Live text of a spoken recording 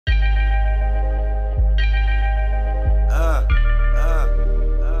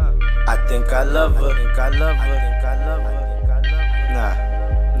think I love her.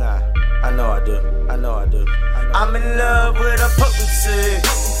 Nah, I know I do. I'm in love with her potency.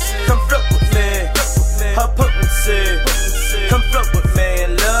 Come float with me. Her potency. Come float with me.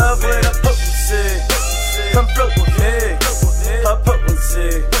 In love with her potency. Come float with me. Her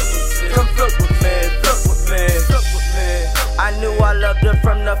potency. Come float with me. I knew I loved her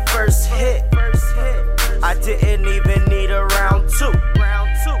from the first hit. I didn't even need a round two.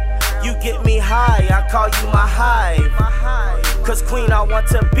 You get me high, I call you my hive. Cause queen, I want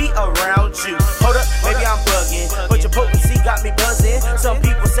to be around you. Hold up, maybe I'm bugging, but your potency got me buzzing. Some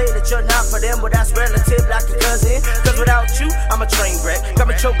people say that you're not for them, but that's relative like a cousin. Cause without you, I'm a train wreck. Got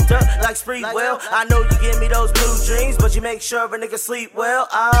me choked up like Spreewell. I know you give me those blue dreams, but you make sure a nigga sleep well.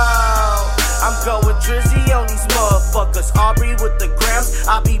 Oh, I'm going drizzy on these motherfuckers. Aubrey with the grams,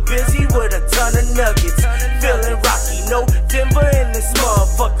 I'll be busy with a ton of nuggets. Feeling rocky, no Denver in this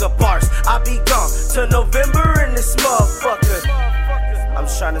motherfucker. Bars, I'll be gone till November in this motherfucker. I'm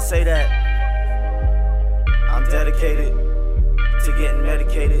just trying to say that I'm dedicated to getting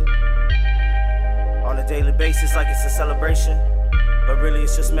medicated on a daily basis like it's a celebration, but really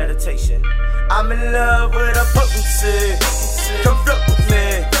it's just meditation. I'm in love with her potency. Come float with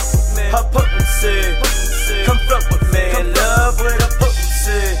me. Her potency. Come float with me. In love with her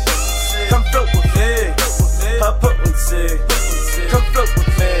potency. Come float with me. Her potency. Come float with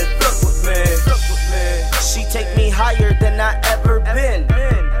me. She take me higher than I ever been.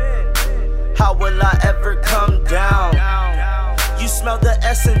 How will I ever come down? You smell the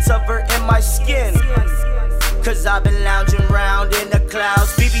essence of her in my skin. Cause I've been lounging around in the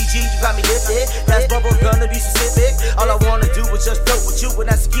clouds. BBG, you got me lifted. That's bubble gonna be specific. All I wanna do is just float with you, and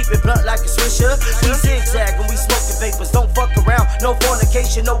that's to keep it blunt like a swisher. We zigzag when we smoking vapors. Don't fuck around, no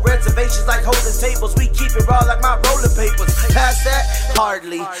fornication, no reservations like holding tables. We keep it raw like my rolling papers. Past that,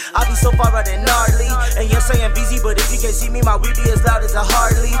 hardly. I be so far out and gnarly. And you're saying busy, but if you can't see me, my weed be as loud as a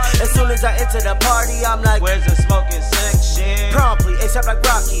Harley. As soon as I enter the party, I'm like, where's the smoking section? Promptly, except like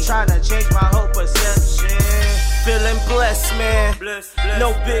Rocky, trying to change my whole perception. Feeling blessed, man.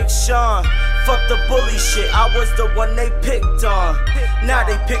 No Big Sean. Fuck the bully shit. I was the one they picked on. Now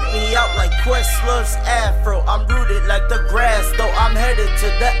they pick me out like Questlove's afro. I'm rooted like the grass, though I'm headed to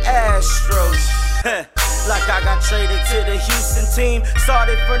the Astros. Like I got traded to the Houston team.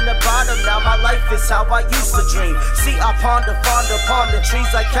 Started from the bottom, now my life is how I used to dream. See, I ponder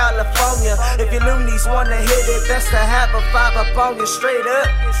trees like California. If you loonies wanna hit it, best to have a 5 up on you straight up.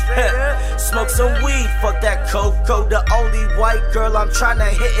 Smoke some weed, fuck that cocoa. The only white girl I'm tryna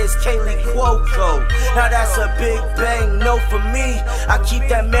hit is Kaylee Cuoco. Now that's a big bang, no for me. I keep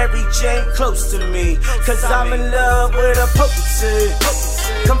that Mary Jane close to me. Cause I'm in love with her potency.